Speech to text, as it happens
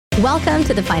Welcome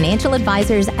to the Financial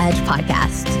Advisors Edge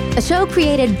podcast, a show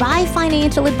created by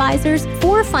financial advisors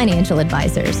for financial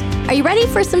advisors. Are you ready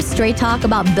for some straight talk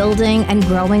about building and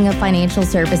growing a financial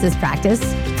services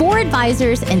practice? 4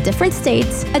 advisors in different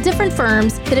states at different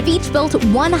firms that have each built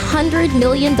 $100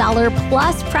 million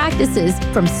plus practices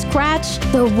from scratch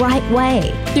the right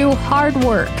way through hard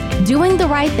work, doing the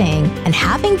right thing, and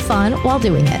having fun while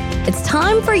doing it. It's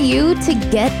time for you to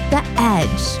get the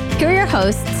edge. Here are your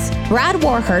hosts, Brad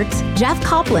Warhurt, Jeff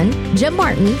Copeland, Jim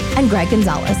Martin, and Greg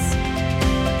Gonzalez.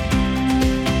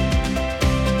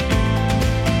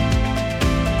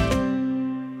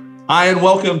 Hi, and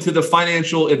welcome to the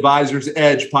Financial Advisors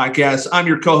Edge podcast. I'm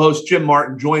your co-host, Jim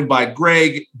Martin, joined by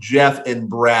Greg, Jeff, and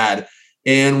Brad.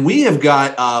 And we've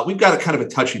got a kind of a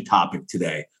touchy topic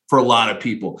today for a lot of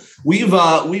people. We've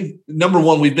number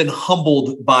one, we've been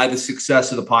humbled by the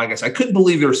success of the podcast. I couldn't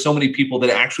believe there are so many people that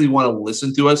actually want to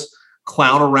listen to us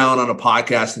clown around on a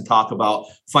podcast and talk about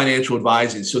financial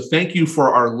advising. So thank you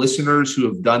for our listeners who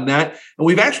have done that. And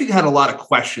we've actually had a lot of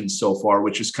questions so far,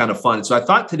 which is kind of fun. So I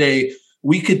thought today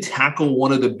we could tackle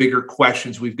one of the bigger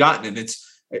questions we've gotten. And it's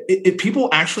people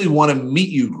actually want to meet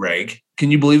you, Greg.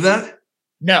 Can you believe that?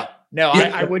 No,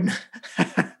 yeah. I wouldn't.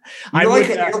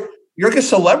 You're like a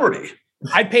celebrity.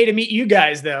 I'd pay to meet you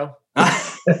guys though.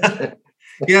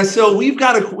 Yeah. So we've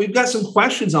got some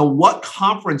questions on what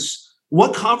conferences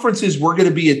we're going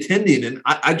to be attending. And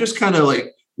I just kind of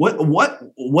like,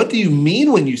 what do you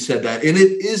mean when you said that? And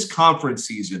it is conference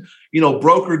season. You know,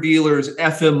 broker dealers,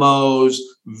 FMOs,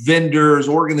 vendors,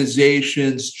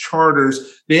 organizations,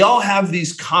 charters, they all have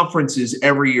these conferences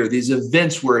every year, these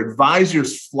events where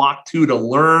advisors flock to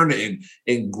learn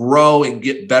and grow and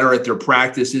get better at their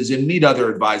practices and meet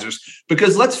other advisors.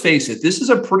 Because let's face it, this is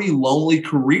a pretty lonely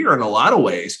career in a lot of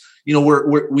ways. You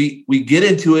know, we get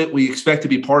into it, we expect to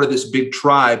be part of this big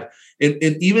tribe. And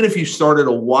even if you started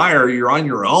a wire, you're on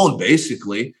your own,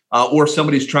 basically, or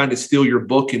somebody's trying to steal your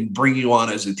book and bring you on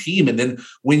as a team. And then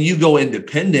when you go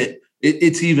independent,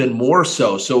 it's even more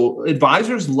so. So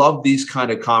advisors love these kind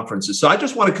of conferences. So I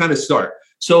just want to kind of start.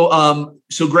 So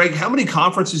Greg, how many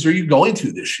conferences are you going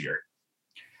to this year?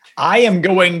 I am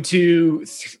going to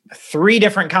 3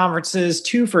 different conferences,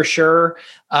 2 for sure.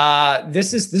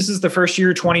 This is the first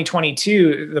year,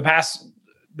 2022.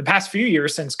 The past few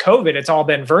years since COVID, it's all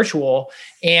been virtual,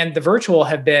 and the virtual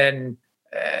have been,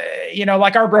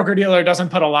 like our broker dealer doesn't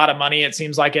put a lot of money, it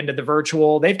seems like, into the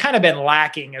virtual. They've kind of been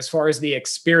lacking as far as the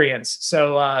experience.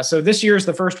 So this year's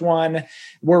the first one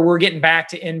where we're getting back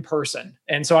to in person.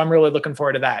 And so I'm really looking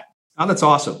forward to that. Oh, that's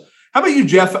awesome. How about you,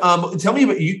 Jeff? Tell me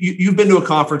about you've been to a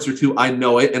conference or two. I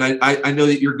know it. And I know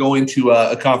that you're going to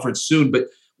a conference soon, but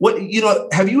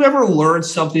have you ever learned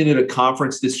something at a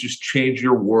conference that's just changed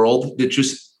your world, that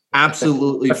just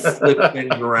absolutely flipped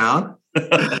things around?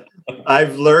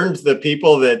 I've learned the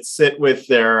people that sit with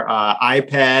their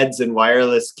iPads and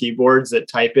wireless keyboards that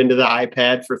type into the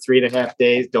iPad for 3.5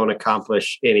 days don't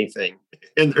accomplish anything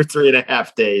in their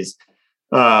 3.5 days.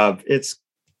 It's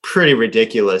pretty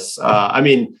ridiculous.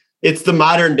 It's the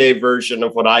modern day version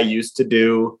of what I used to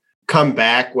do. Come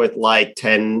back with like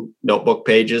 10 notebook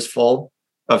pages full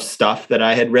of stuff that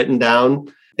I had written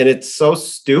down. And it's so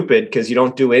stupid because you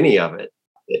don't do any of it.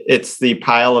 It's the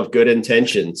pile of good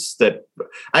intentions that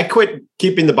I quit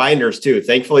keeping the binders too.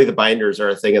 Thankfully, the binders are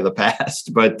a thing of the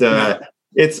past, but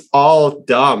it's all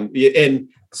dumb. And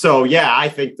so, I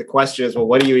think the question is, well,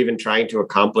 what are you even trying to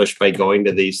accomplish by going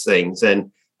to these things?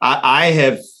 And I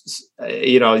have,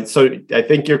 so I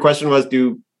think your question was,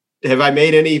 have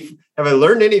I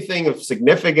learned anything of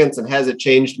significance and has it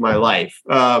changed my life?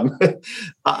 I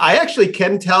actually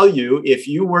can tell you, if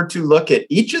you were to look at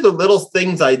each of the little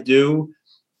things I do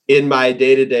in my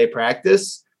day-to-day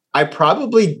practice, I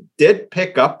probably did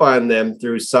pick up on them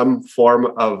through some form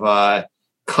of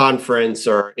conference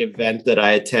or event that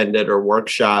I attended or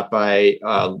workshop I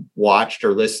watched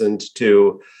or listened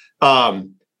to.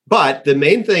 But the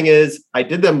main thing is I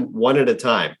did them one at a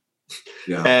time.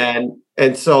 Yeah.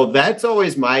 And so that's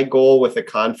always my goal with a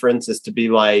conference, is to be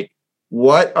like,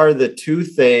 what are the 2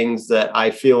 things that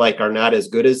I feel like are not as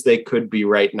good as they could be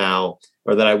right now,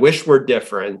 or that I wish were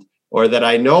different, or that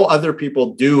I know other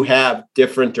people do have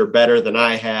different or better than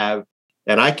I have,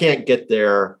 and I can't get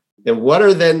there. And what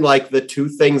are then like the 2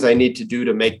 things I need to do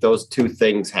to make those 2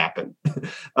 things happen?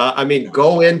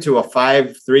 Go into a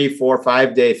 3, 4,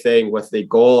 5 day thing with the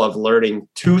goal of learning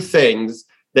 2 things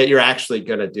that you're actually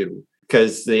going to do.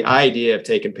 Because the idea of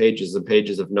taking pages and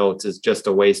pages of notes is just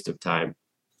a waste of time.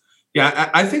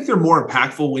 Yeah, I think they're more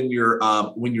impactful when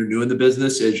you're new in the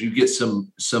business, as you get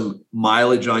some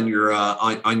mileage on your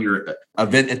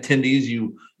event attendees.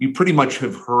 You pretty much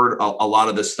have heard a lot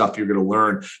of the stuff you're going to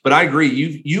learn. But I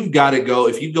agree, you've got to go.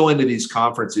 If you go into these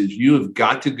conferences, you have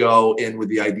got to go in with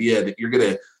the idea that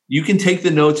you can take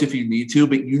the notes if you need to,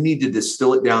 but you need to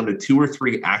distill it down to 2 or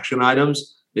 3 action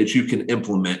items that you can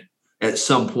implement at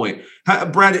some point.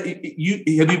 Brad,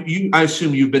 I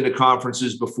assume you've been to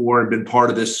conferences before and been part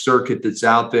of this circuit that's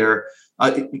out there.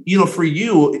 For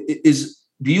you,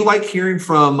 do you like hearing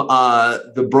from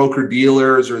the broker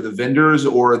dealers or the vendors,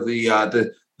 or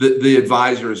the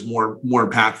advisors more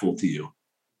impactful to you?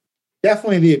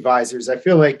 Definitely the advisors. I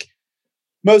feel like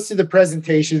most of the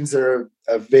presentations are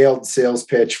a veiled sales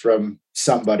pitch from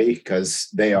somebody, because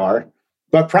they are.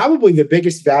 But probably the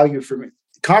biggest value for me,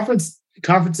 conferences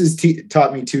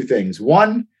taught me 2 things.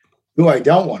 One, who I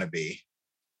don't want to be,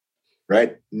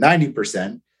 right?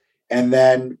 90%. And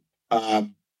then I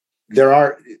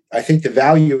think the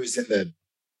value is in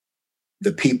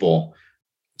the people.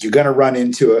 You're going to run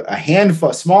into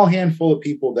a small handful of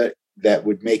people that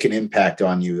would make an impact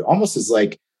on you, almost as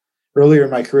like earlier in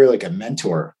my career, like a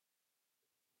mentor.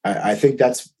 I think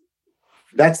that's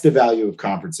the value of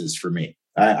conferences for me.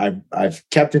 I've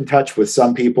kept in touch with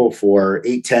some people for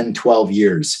 8, 10, 12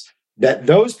 years.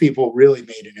 Those people really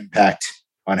made an impact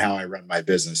on how I run my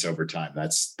business over time.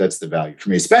 That's the value for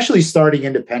me, especially starting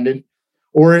independent,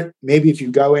 or maybe if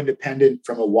you go independent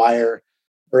from a wire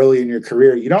early in your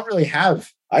career, I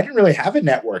didn't really have a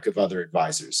network of other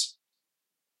advisors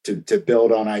to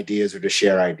build on ideas or to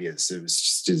share ideas. It was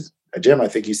just, Jim, I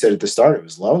think you said at the start, it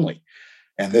was lonely.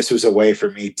 And this was a way for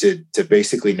me to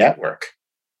basically network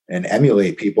and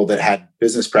emulate people that had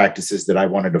business practices that I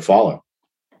wanted to follow.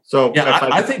 So yeah,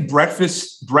 I think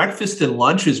breakfast and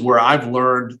lunch is where I've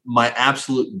learned my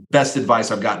absolute best advice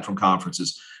I've gotten from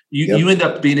conferences. You end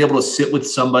up being able to sit with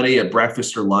somebody at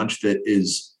breakfast or lunch that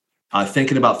is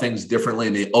thinking about things differently,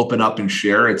 and they open up and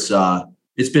share.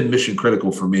 It's been mission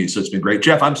critical for me. So it's been great.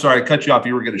 Jeff, I'm sorry, I cut you off.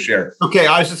 You were going to share. Okay.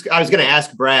 I was going to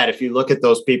ask Brad, if you look at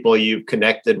those people you've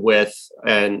connected with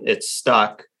and it's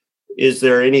stuck, is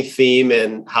there any theme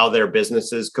in how their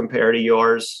businesses compare to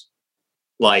yours,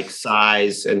 like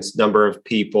size and number of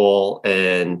people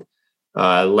and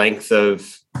length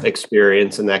of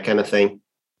experience and that kind of thing?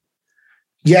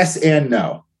 Yes and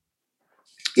no.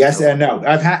 Yes and no.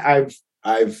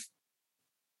 I've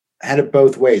had it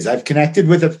both ways. I've connected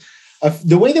with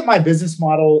the way that my business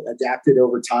model adapted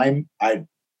over time. I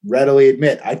readily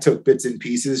admit I took bits and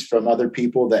pieces from other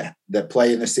people that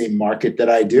play in the same market that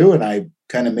I do, and I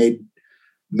kind of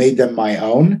made them my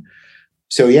own.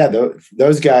 So yeah,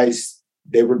 those guys,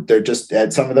 they're just,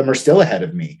 some of them are still ahead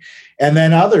of me, and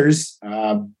then others,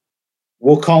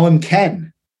 we'll call him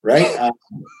Ken, right?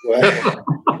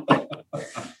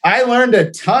 I learned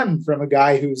a ton from a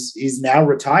guy he's now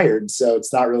retired. So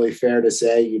it's not really fair to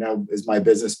say, is my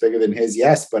business bigger than his?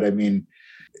 Yes. But I mean,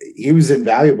 he was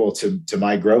invaluable to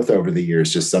my growth over the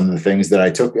years, just some of the things that I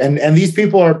took. And these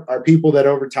people are people that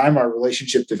over time our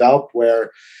relationship developed,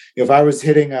 where if I was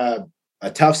hitting a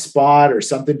tough spot or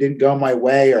something didn't go my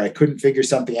way, or I couldn't figure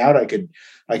something out, I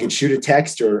could shoot a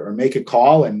text or make a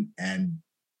call and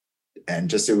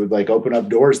just, it would like open up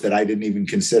doors that I didn't even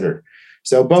consider.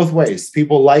 So both ways,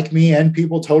 people like me and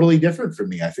people totally different from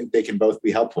me. I think they can both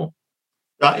be helpful.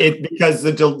 Because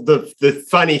the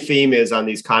funny theme is on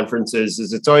these conferences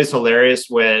is it's always hilarious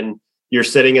when you're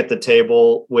sitting at the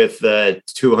table with the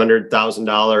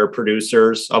 $200,000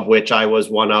 producers, of which I was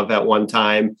one of at one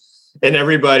time, and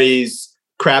everybody's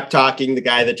crap talking the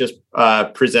guy that just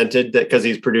presented that because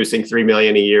he's producing $3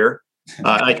 million a year.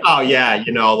 Like, oh yeah,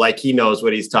 like he knows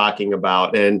what he's talking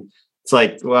about. And it's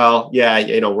like, well,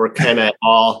 yeah, we're kind of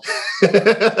all,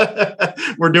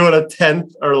 we're doing a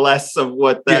tenth or less of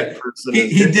what that person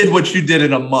is. He did what you did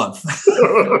in a month.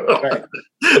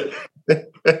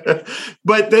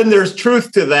 But then there's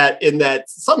truth to that, in that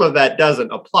some of that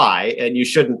doesn't apply, and you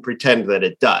shouldn't pretend that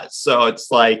it does. So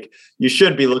it's like, you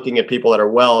should be looking at people that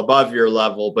are well above your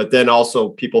level, but then also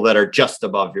people that are just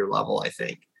above your level, I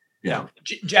think. Yeah.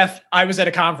 Jeff, I was at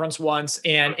a conference once,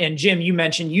 and Jim, you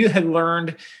mentioned you had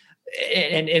learned,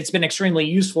 and it's been extremely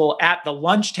useful at the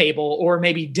lunch table or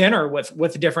maybe dinner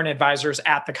with different advisors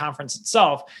at the conference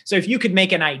itself. So if you could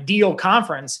make an ideal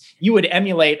conference, you would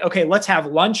emulate, okay, let's have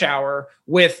lunch hour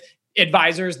with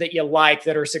advisors that you like,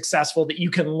 that are successful, that you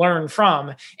can learn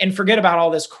from, and forget about all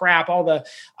this crap, all the,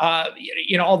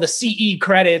 all the CE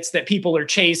credits that people are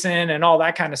chasing and all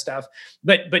that kind of stuff.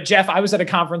 But Jeff, I was at a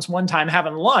conference one time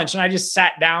having lunch, and I just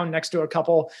sat down next to a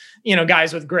couple,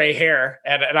 guys with gray hair,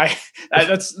 and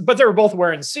but they were both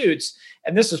wearing suits.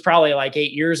 And this was probably like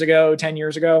 10 years ago,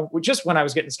 just when I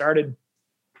was getting started.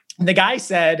 And the guy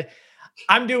said,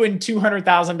 "I'm doing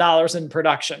 $200,000 in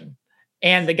production."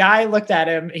 And the guy looked at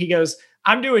him, he goes,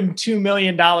 "I'm doing $2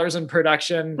 million in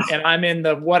production, and I'm in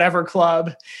the whatever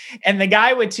club." And the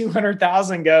guy with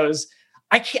 200,000 goes,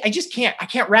 I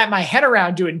can't wrap my head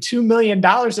around doing $2 million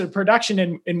of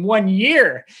production in 1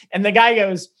 year. And the guy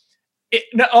goes,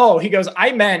 he goes,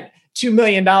 "I meant $2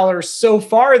 million so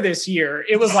far this year.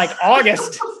 It was like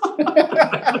August."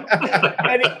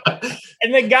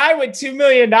 and the guy with $2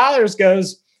 million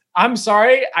goes, "I'm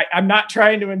sorry, I'm not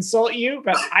trying to insult you,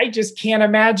 but I just can't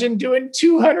imagine doing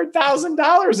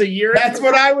 $200,000 a year." That's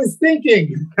what I was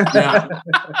thinking.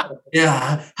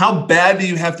 Yeah. How bad do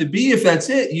you have to be if that's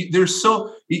it?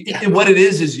 What it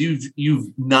is you've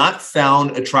not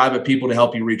found a tribe of people to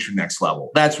help you reach your next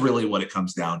level. That's really what it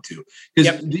comes down to.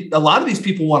 Because a lot of these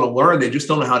people want to learn, they just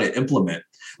don't know how to implement.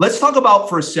 Let's talk about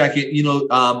for a second,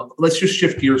 let's just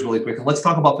shift gears really quick, and let's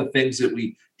talk about the things that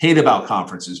we hate about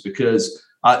conferences, because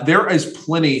there is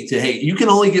plenty to hate. You can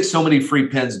only get so many free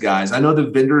pens, guys. I know the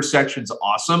vendor section's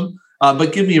awesome,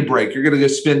 but give me a break. You're going to go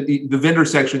spend the vendor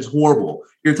section's horrible.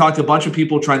 You're going to talk to a bunch of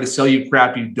people trying to sell you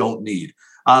crap you don't need.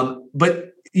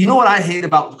 But you know what I hate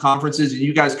about conferences, and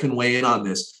you guys can weigh in on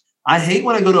this. I hate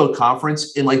when I go to a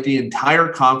conference and like the entire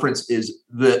conference is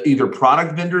the either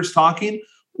product vendors talking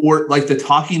or like the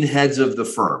talking heads of the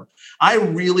firm. I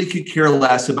really could care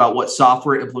less about what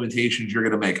software implementations you're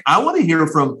going to make. I want to hear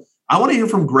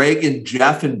from Greg and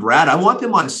Jeff and Brad. I want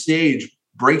them on stage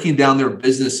breaking down their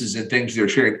businesses and things they're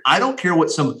sharing. I don't care what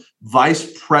some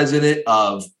vice president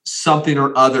of something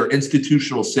or other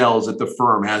institutional sales at the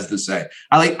firm has to say.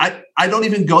 I don't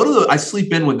even go to I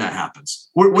sleep in when that happens.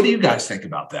 What do you guys think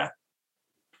about that?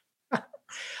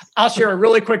 I'll share a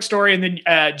really quick story, and then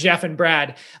Jeff and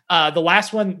Brad. The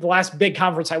last big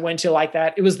conference I went to like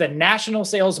that, it was the national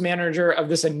sales manager of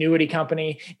this annuity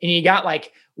company, and he got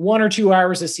like 1 or 2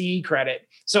 hours of CE credit.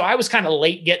 So I was kind of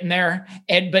late getting there,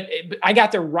 but I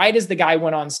got there right as the guy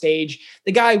went on stage.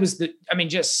 The guy was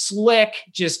just slick.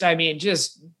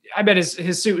 I bet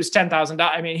his suit was $10,000.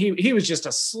 I mean, he was just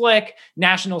a slick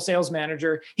national sales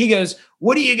manager. He goes,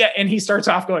 "What do you got?" And he starts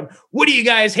off going, "What do you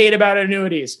guys hate about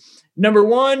annuities? Number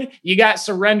one, you got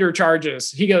surrender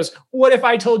charges." He goes, "What if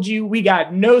I told you we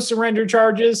got no surrender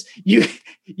charges?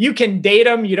 You can date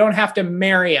them. You don't have to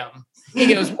marry them."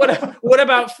 He goes, what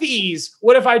about fees?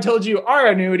 What if I told you our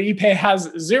annuity has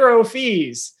 0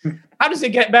 fees? How does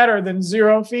it get better than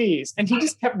 0 fees? And he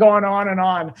just kept going on and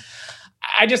on.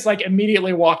 I just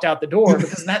immediately walked out the door,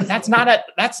 because that's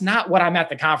not what I'm at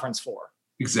the conference for.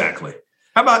 Exactly.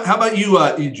 How about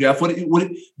you, Jeff? What do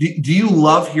you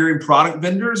love hearing product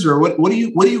vendors, or what do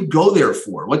you go there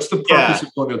for? What's the purpose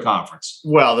of going to a conference?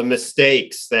 Well, the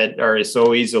mistakes that are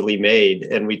so easily made,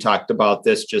 and we talked about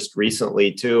this just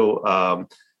recently too,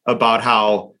 about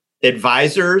how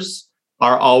advisors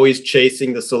are always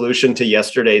chasing the solution to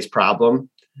yesterday's problem,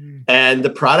 and the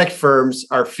product firms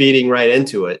are feeding right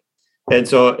into it. And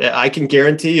so I can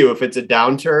guarantee you, if it's a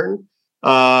downturn,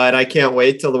 and I can't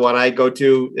wait till the one I go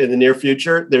to in the near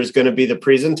future, there's going to be the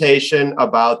presentation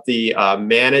about the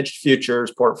managed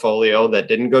futures portfolio that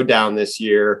didn't go down this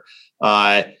year,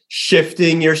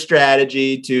 shifting your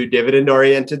strategy to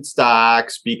dividend-oriented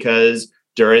stocks because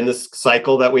during the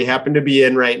cycle that we happen to be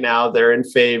in right now, they're in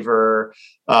favor.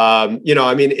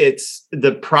 It's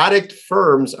the product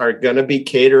firms are going to be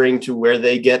catering to where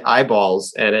they get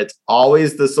eyeballs, and it's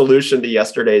always the solution to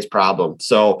yesterday's problem.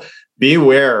 So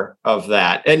beware of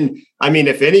that. And I mean,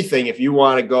 if anything, if you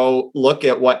want to go look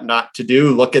at what not to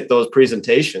do, look at those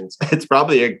presentations. It's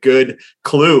probably a good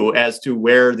clue as to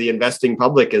where the investing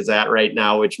public is at right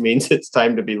now, which means it's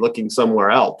time to be looking somewhere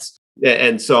else.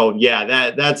 And so,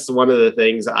 that's one of the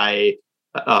things I've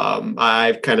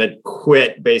kind of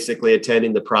quit basically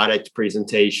attending the product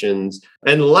presentations,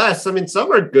 unless,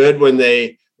 some are good when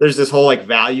there's this whole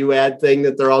value add thing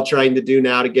that they're all trying to do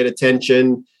now to get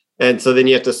attention. And so then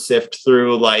you have to sift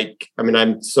through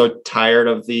I'm so tired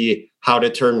of the how to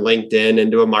turn LinkedIn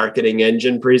into a marketing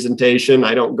engine presentation.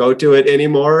 I don't go to it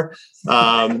anymore.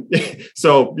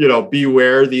 So,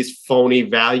 beware these phony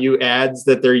value adds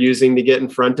that they're using to get in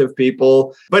front of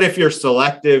people. But if you're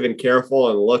selective and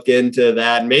careful and look into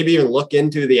that, and maybe even look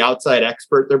into the outside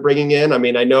expert they're bringing in.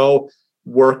 I know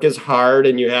work is hard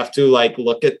and you have to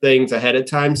look at things ahead of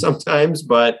time sometimes,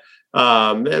 but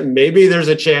maybe there's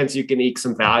a chance you can eke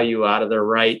some value out of the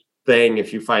right thing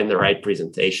if you find the right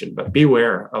presentation, but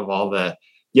beware of all the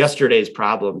yesterday's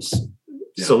problems,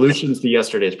 solutions to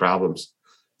yesterday's problems.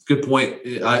 Good point.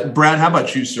 Brad, how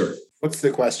about you, sir? What's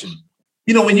the question?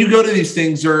 When you go to these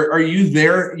things, are you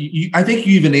there? I think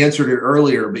you even answered it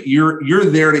earlier, but you're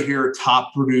there to hear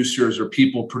top producers or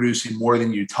people producing more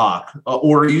than you talk,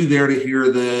 or are you there to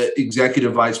hear the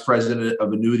executive vice president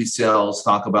of annuity sales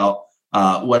talk about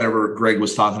whatever Greg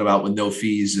was talking about with no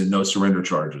fees and no surrender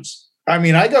charges? I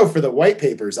mean, I go for the white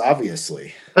papers,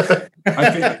 obviously.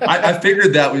 I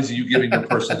figured that was you giving your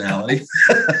personality.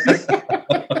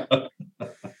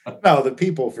 No, the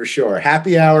people for sure.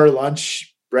 Happy hour,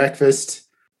 lunch, breakfast.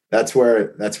 That's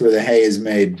where the hay is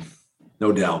made.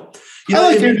 No doubt. I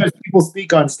like hearing those people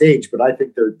speak on stage, but I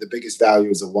think the biggest value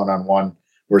is a one-on-one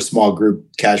or small group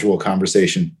casual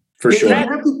conversation for sure.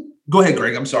 Go ahead,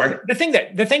 Greg. I'm sorry. The thing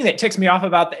that ticks me off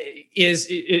about is,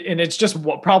 and it's just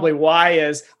probably why,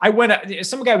 is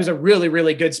some guy was a really,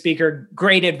 really good speaker,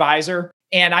 great advisor.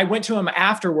 And I went to him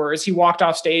afterwards. He walked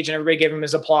off stage and everybody gave him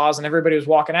his applause and everybody was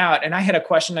walking out. And I had a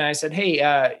question and I said, hey,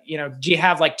 do you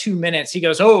have like 2 minutes? He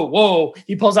goes, oh, whoa.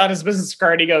 He pulls out his business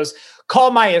card. He goes,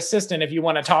 call my assistant if you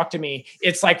want to talk to me.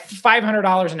 It's like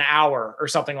 $500 an hour or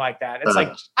something like that. It's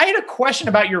like, I had a question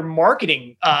about your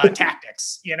marketing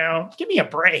tactics, give me a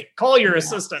break. Call your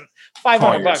assistant,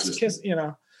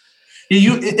 $500,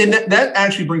 And that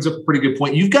actually brings up a pretty good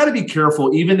point. You've got to be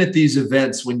careful, even at these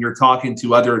events, when you're talking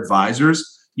to other advisors.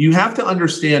 You have to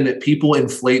understand that people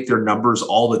inflate their numbers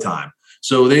all the time.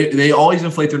 So they always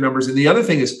inflate their numbers. And the other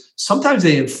thing is sometimes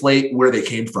they inflate where they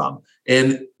came from.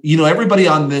 And, everybody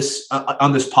on this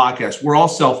podcast, we're all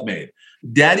self-made.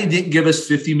 Daddy didn't give us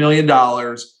 $50 million.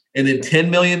 And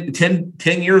then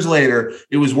 10 years later,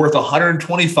 it was worth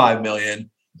 $125 million.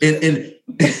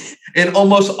 And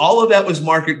almost all of that was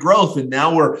market growth. And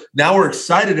now we're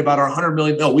excited about our $100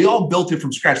 million. No, we all built it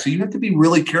from scratch. So you have to be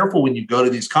really careful when you go to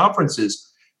these conferences.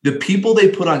 The people they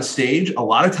put on stage, a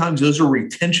lot of times those are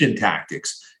retention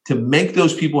tactics to make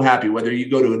those people happy. Whether you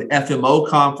go to an FMO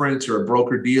conference or a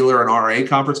broker dealer, an RA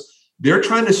conference, they're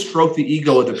trying to stroke the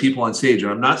ego of the people on stage.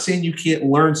 And I'm not saying you can't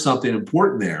learn something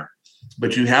important there,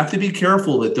 but you have to be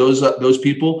careful that those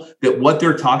people, that what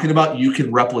they're talking about, you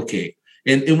can replicate.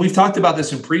 And we've talked about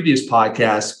this in previous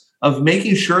podcasts of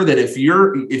making sure that if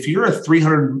you're a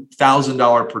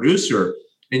 $300,000 producer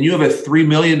and you have a $3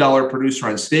 million producer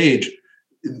on stage,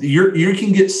 you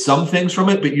can get some things from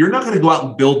it, but you're not going to go out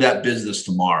and build that business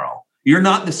tomorrow. You're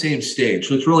not in the same stage.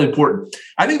 So it's really important.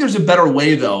 I think there's a better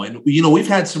way though. And, we've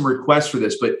had some requests for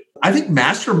this, but I think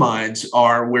masterminds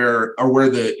are where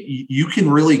you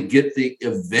can really get the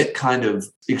event kind of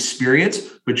experience,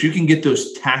 but you can get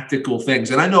those tactical things.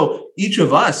 And I know each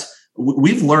of us,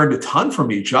 we've learned a ton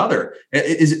from each other.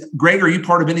 Greg, are you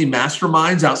part of any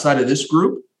masterminds outside of this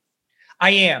group? I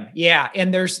am. Yeah.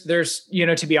 And there's,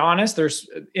 to be honest, there's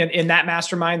in that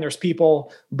mastermind, there's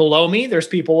people below me, there's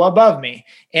people above me.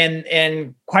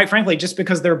 And quite frankly, just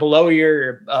because they're below you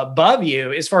or above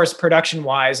you, as far as production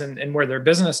wise and where their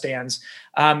business stands,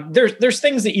 there's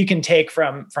things that you can take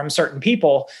from certain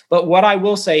people. But what I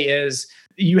will say is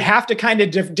you have to kind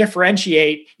of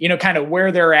differentiate, kind of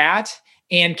where they're at.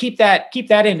 And keep that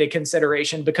into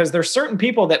consideration, because there's certain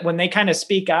people that when they kind of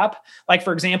speak up, like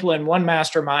for example, in one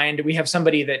mastermind, we have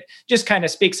somebody that just kind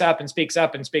of speaks up and speaks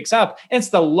up and speaks up. And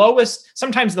it's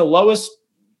sometimes the lowest,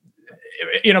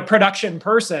 production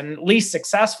person, least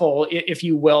successful, if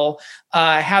you will,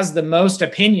 has the most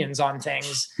opinions on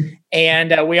things.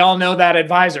 And we all know that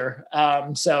advisor.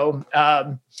 So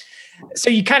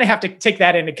you kind of have to take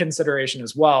that into consideration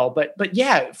as well. But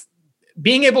yeah,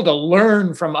 being able to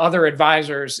learn from other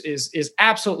advisors is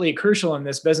absolutely crucial in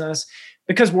this business,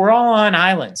 because we're all on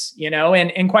islands,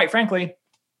 and quite frankly,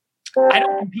 I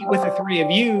don't compete with the three of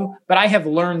you, but I have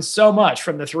learned so much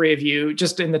from the three of you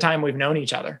just in the time we've known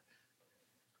each other.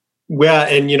 Well,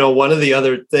 and one of the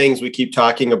other things we keep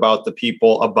talking about, the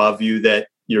people above you that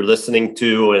you're listening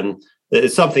to, and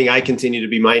it's something I continue to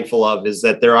be mindful of, is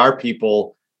that there are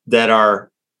people that are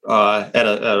at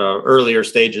an earlier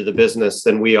stage of the business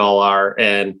than we all are.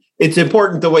 And it's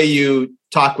important the way you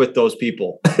talk with those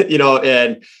people,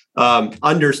 and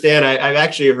understand. I've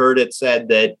actually heard it said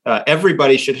that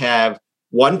everybody should have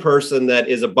one person that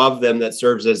is above them that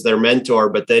serves as their mentor,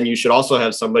 but then you should also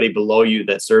have somebody below you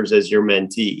that serves as your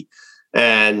mentee.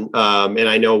 And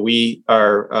I know we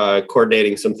are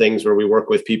coordinating some things where we work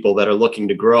with people that are looking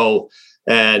to grow.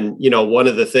 And, one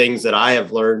of the things that I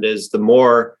have learned is the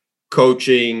more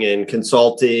coaching and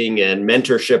consulting and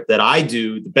mentorship that I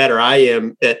do, the better I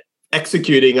am at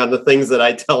executing on the things that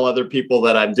I tell other people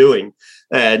that I'm doing.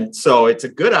 And so it's a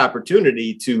good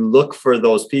opportunity to look for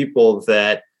those people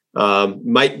that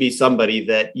might be somebody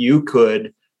that you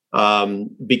could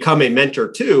become a mentor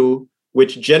to,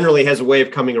 which generally has a way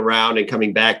of coming around and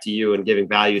coming back to you and giving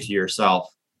value to yourself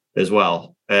as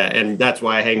well. And that's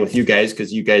why I hang with you guys,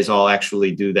 because you guys all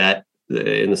actually do that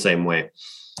in the same way.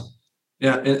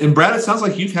 Yeah. And Brad, it sounds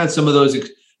like you've had some of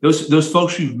those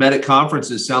folks you've met at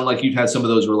conferences sound like you've had some of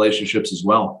those relationships as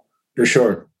well. For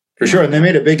sure. And they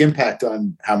made a big impact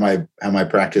on how my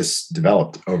practice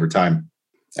developed over time.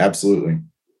 Absolutely.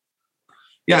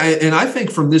 Yeah. And I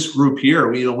think from this group here,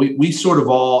 we sort of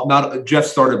all, not Jeff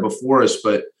started before us,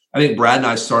 but I think Brad and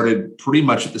I started pretty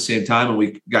much at the same time, and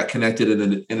we got connected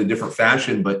in a different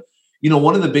fashion. But,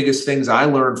 one of the biggest things I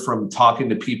learned from talking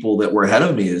to people that were ahead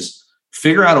of me is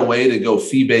figure out a way to go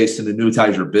fee-based and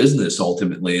annuitize your business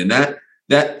ultimately. And that,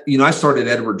 I started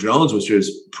Edward Jones, which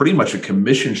was pretty much a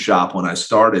commission shop when I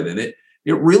started, and it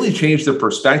really changed the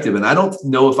perspective. And I don't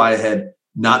know if I had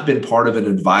not been part of an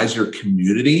advisor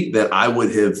community that I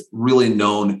would have really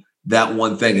known that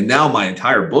one thing. And now my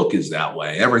entire book is that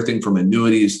way. Everything from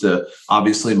annuities to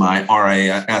obviously my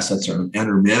RIA assets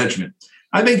under management.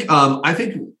 I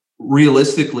think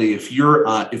realistically, if you're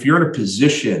in a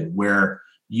position where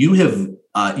you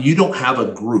don't have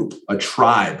a group, a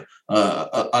tribe,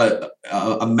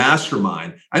 a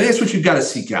mastermind, I think that's what you've got to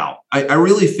seek out. I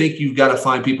really think you've got to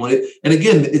find people. And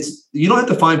again, you don't have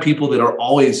to find people that are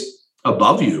always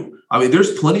above you. I mean,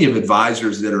 there's plenty of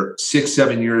advisors that are 6,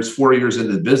 7 years, 4 years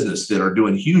into the business that are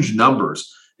doing huge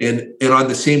numbers and on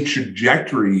the same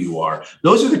trajectory you are.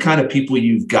 Those are the kind of people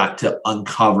you've got to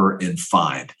uncover and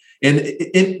find. And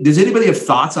does anybody have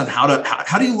thoughts on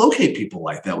how do you locate people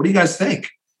like that? What do you guys think?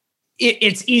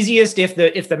 It's easiest if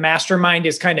the mastermind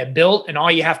is kind of built and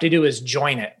all you have to do is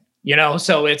join it.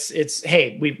 So it's,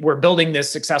 hey, we're building this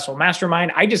successful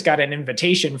mastermind. I just got an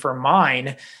invitation for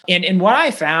mine. And what I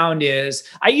found is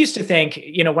I used to think,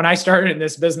 when I started in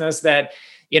this business that,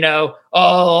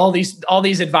 all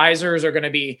these advisors are going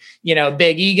to be,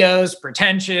 big egos,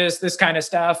 pretentious, this kind of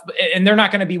stuff, and they're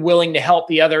not going to be willing to help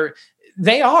the other.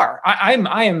 They are.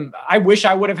 I wish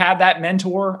I would have had that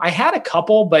mentor. I had a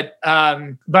couple, but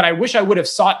I wish I would have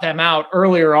sought them out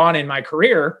earlier on in my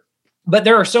career. But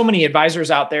there are so many advisors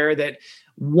out there that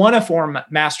want to form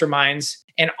masterminds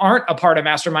and aren't a part of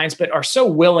masterminds, but are so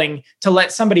willing to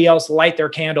let somebody else light their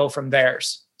candle from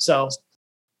theirs. So,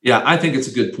 yeah, I think it's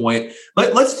a good point.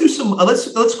 Let's do some.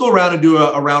 Let's go around and do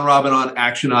a round robin on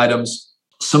action items,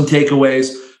 some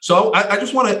takeaways. So I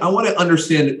want to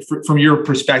understand from your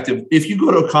perspective. If you go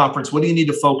to a conference, what do you need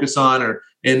to focus on,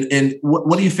 and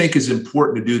what do you think is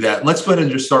important to do that? And let's go ahead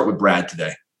and just start with Brad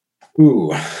today.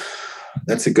 Ooh.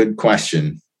 That's a good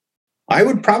question. I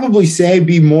would probably say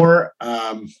be more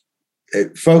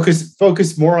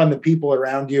focus more on the people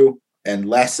around you and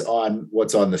less on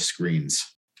what's on the screens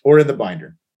or in the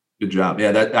binder. Good job.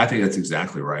 Yeah, I think that's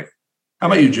exactly right. How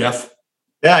about you, Jeff?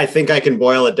 Yeah, I think I can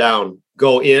boil it down.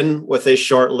 Go in with a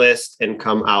short list and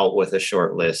come out with a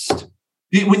short list.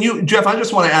 Jeff, I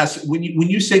just want to ask, when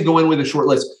you say go in with a short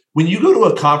list, when you go to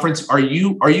a conference, are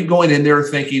you going in there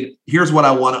thinking, here's what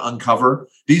I want to uncover?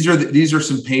 These are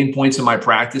some pain points in my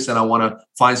practice, and I want to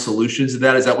find solutions to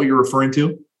that. Is that what you're referring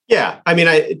to? Yeah. I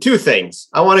mean, two things.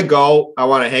 I want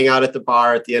to hang out at the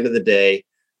bar at the end of the day.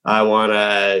 I want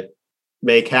to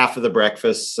make half of the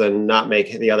breakfasts and not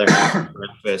make the other half of the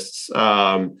breakfasts.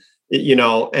 So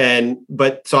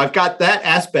I've got that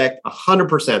aspect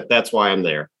 100%. That's why I'm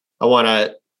there. I want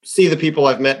to see the people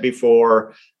I've met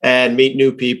before and meet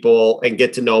new people and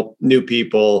get to know new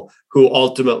people who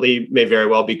ultimately may very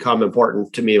well become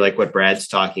important to me, like what Brad's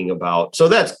talking about. So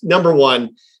that's number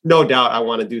one. No doubt I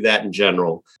want to do that in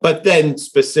general. But then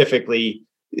specifically,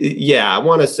 I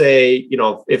want to say,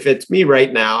 if it's me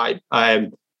right now,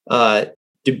 I'm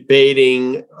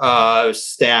debating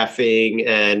staffing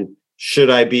and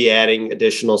should I be adding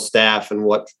additional staff and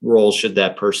what role should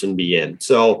that person be in?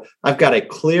 So I've got a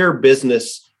clear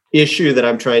business issue that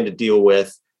I'm trying to deal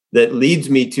with that leads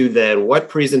me to then what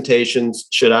presentations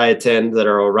should I attend that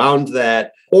are around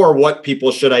that, or what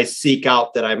people should I seek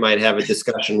out that I might have a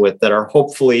discussion with that are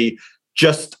hopefully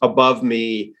just above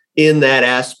me in that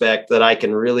aspect that I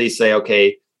can really say,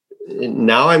 okay,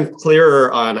 now I'm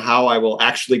clearer on how I will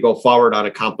actually go forward on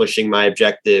accomplishing my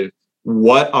objective.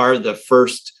 What are the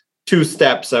first 2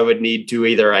 steps I would need to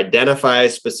either identify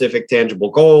specific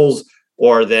tangible goals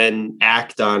or then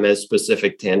act on as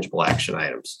specific tangible action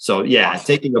items. So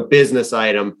taking a business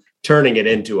item, turning it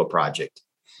into a project.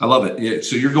 I love it. Yeah,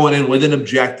 so you're going in with an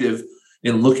objective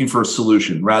and looking for a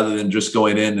solution rather than just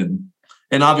going in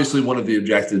and obviously one of the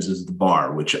objectives is the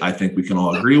bar, which I think we can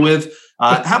all agree with.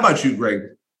 How about you, Greg?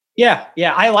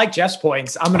 Yeah, I like Jeff's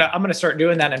points. I'm gonna start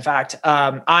doing that. In fact,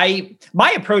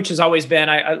 my approach has always been,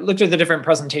 I looked at the different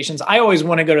presentations. I always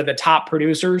want to go to the top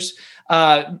producers'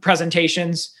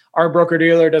 presentations. Our broker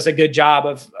dealer does a good job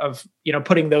of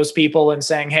putting those people and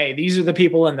saying, hey, these are the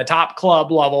people in the top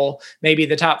club level, maybe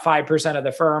the top 5% of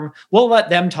the firm. We'll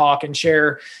let them talk and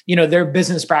share, their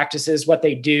business practices, what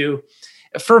they do.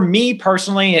 For me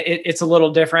personally, it's a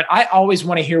little different. I always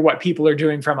want to hear what people are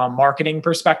doing from a marketing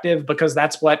perspective, because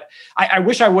that's what I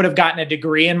wish I would have gotten a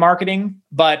degree in marketing,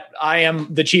 but I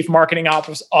am the chief marketing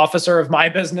officer of my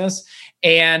business.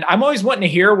 And I'm always wanting to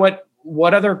hear what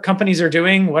other companies are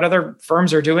doing, what other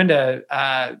firms are doing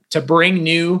to bring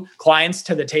new clients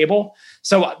to the table.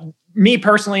 So me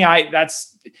personally,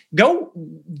 that's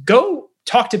go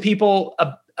talk to people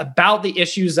about the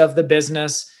issues of the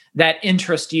business that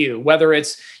interest you, whether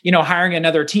it's, hiring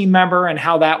another team member and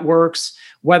how that works,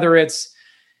 whether it's,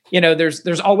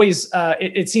 there's always,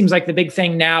 it seems like the big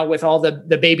thing now with all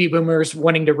the baby boomers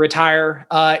wanting to retire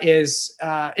is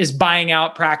buying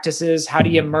out practices. How do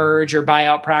you merge or buy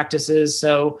out practices?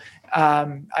 So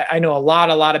I know a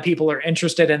lot of people are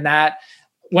interested in that.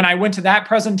 When I went to that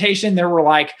presentation, there were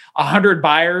like 100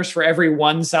 buyers for every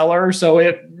one seller.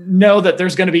 So know that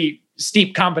there's going to be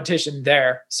steep competition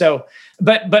there. So,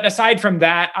 but aside from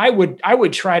that, I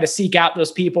would try to seek out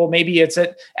those people. Maybe it's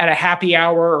at a happy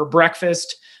hour or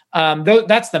breakfast.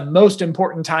 That's the most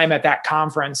important time at that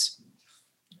conference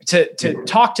to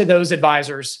talk to those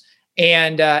advisors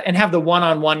and have the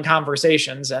one-on-one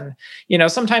conversations. And,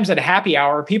 sometimes at a happy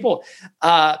hour, people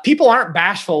aren't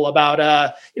bashful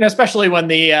about, especially when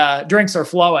the drinks are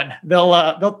flowing,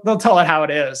 they'll tell it how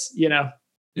it is, Yeah,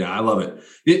 I love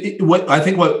it. What I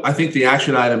think the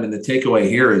action item and the takeaway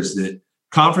here is that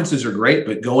conferences are great,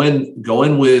 but go in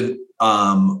with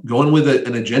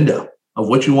an agenda of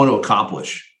what you want to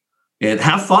accomplish and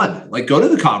have fun. Like, go to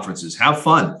the conferences, have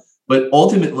fun, but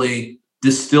ultimately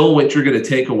distill what you're going to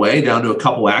take away down to a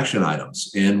couple action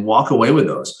items and walk away with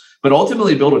those. But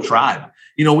ultimately build a tribe.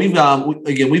 We've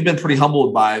been pretty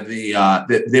humbled by the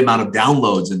amount of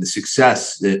downloads and the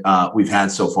success that we've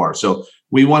had so far. So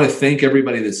we want to thank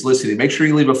everybody that's listening. Make sure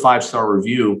you leave a 5-star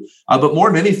review. But more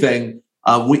than anything,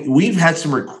 we've had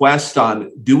some requests on,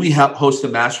 do we host a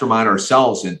mastermind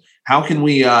ourselves, and how can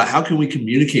we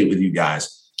communicate with you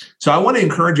guys? So I want to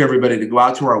encourage everybody to go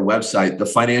out to our website,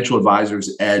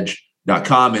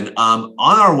 thefinancialadvisorsedge.com, and on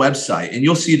our website, and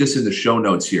you'll see this in the show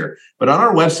notes here, but on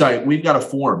our website, we've got a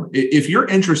form. If you're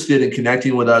interested in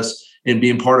connecting with us and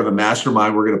being part of a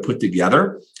mastermind we're going to put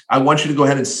together, I want you to go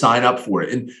ahead and sign up for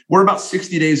it. And we're about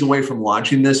 60 days away from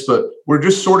launching this, but we're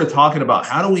just sort of talking about,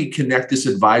 how do we connect this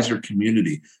advisor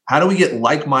community? How do we get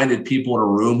like-minded people in a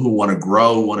room who want to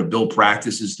grow, who want to build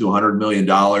practices to $100 million,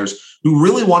 who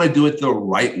really want to do it the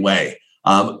right way?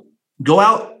 Go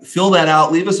out, fill that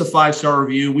out, leave us a 5-star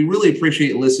review. We really appreciate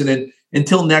you listening.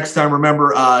 Until next time,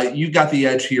 remember, you got the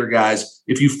edge here, guys.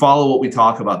 If you follow what we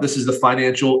talk about, this is the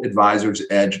Financial Advisors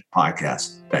Edge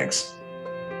podcast. Thanks.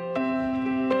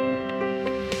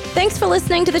 Thanks for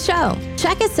listening to the show.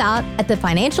 Check us out at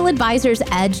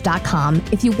thefinancialadvisorsedge.com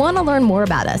if you want to learn more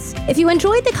about us. If you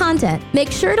enjoyed the content,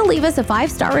 make sure to leave us a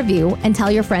 5-star review and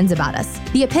tell your friends about us.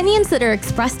 The opinions that are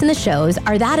expressed in the shows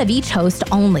are that of each host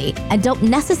only and don't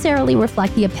necessarily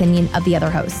reflect the opinion of the other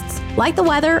hosts. Like the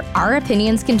weather, our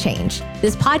opinions can change.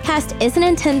 This podcast isn't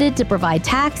intended to provide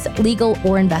tax, legal,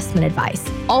 or investment advice.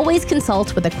 Always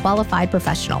consult with a qualified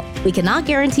professional. We cannot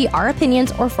guarantee our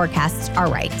opinions or forecasts are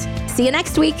right. See you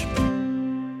next week.